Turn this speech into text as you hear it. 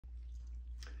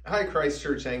Hi, Christ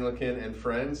Church Anglican and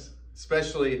friends,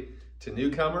 especially to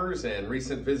newcomers and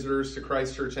recent visitors to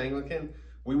Christ Church Anglican.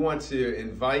 We want to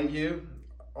invite you,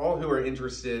 all who are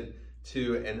interested,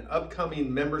 to an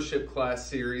upcoming membership class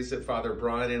series that Father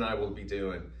Brian and I will be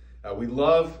doing. We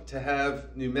love to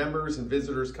have new members and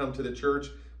visitors come to the church.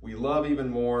 We love even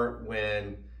more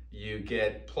when you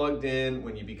get plugged in,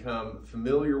 when you become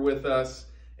familiar with us,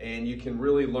 and you can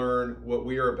really learn what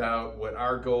we are about, what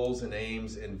our goals and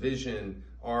aims and vision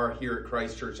are here at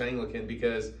Christ Church Anglican,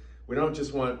 because we don't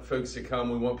just want folks to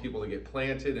come, we want people to get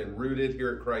planted and rooted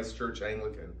here at Christ Church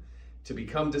Anglican, to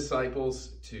become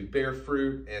disciples, to bear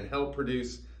fruit and help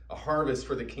produce a harvest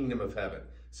for the kingdom of heaven.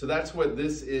 So that's what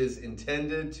this is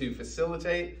intended to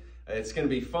facilitate. It's going to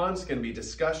be fun, it's going to be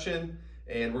discussion,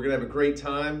 and we're going to have a great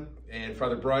time. And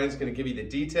Father Brian's going to give you the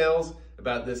details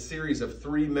about this series of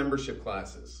 3 membership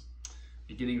classes.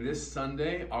 Beginning this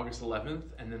Sunday, August 11th,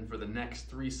 and then for the next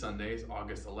 3 Sundays,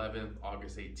 August 11th,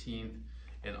 August 18th,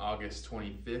 and August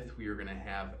 25th, we are going to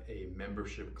have a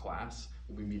membership class.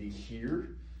 We'll be meeting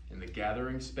here in the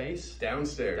gathering space.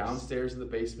 Downstairs in the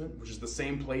basement, which is the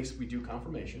same place we do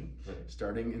confirmation,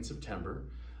 starting in September.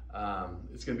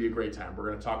 It's going to be a great time. We're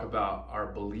going to talk about our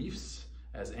beliefs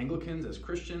as Anglicans, as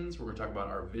Christians. We're going to talk about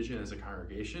our vision as a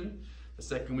congregation. The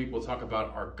second week, we'll talk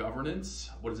about our governance.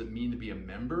 What does it mean to be a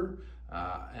member?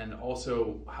 And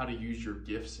also how to use your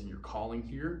gifts and your calling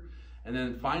here. And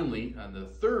then finally, the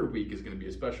third week is going to be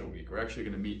a special week. We're actually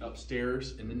going to meet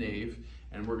upstairs in the nave,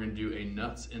 and we're going to do a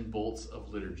nuts and bolts of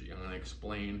liturgy. I'm going to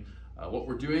explain what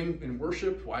we're doing in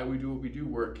worship, why we do what we do,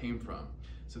 where it came from.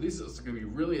 So this is going to be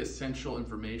really essential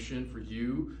information for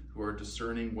you who are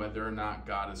discerning whether or not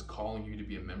God is calling you to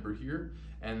be a member here.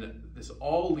 And this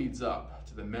all leads up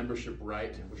to the membership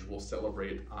rite, which we'll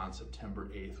celebrate on September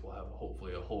 8th. We'll have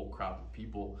hopefully a whole crowd of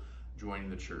people joining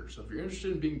the church. So if you're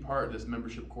interested in being part of this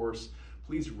membership course,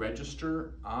 please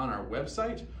register on our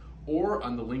website or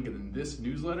on the link in this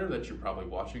newsletter that you're probably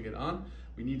watching it on.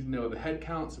 We need to know the head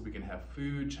count so we can have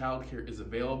food. Childcare is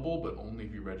available, but only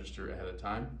if you register ahead of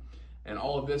time. And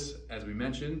all of this, as we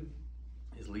mentioned,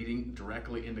 is leading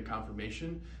directly into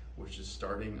confirmation, which is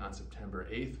starting on September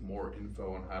 8th. More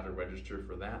info on how to register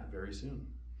for that very soon.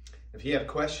 If you have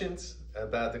questions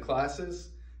about the classes,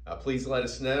 please let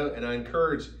us know. And I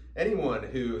encourage anyone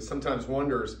who sometimes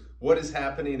wonders what is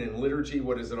happening in liturgy,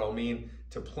 what does it all mean,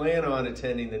 to plan on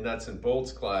attending the Nuts and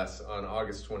Bolts class on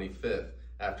August 25th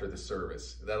after the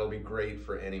service. That'll be great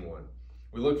for anyone.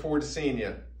 We look forward to seeing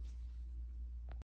you.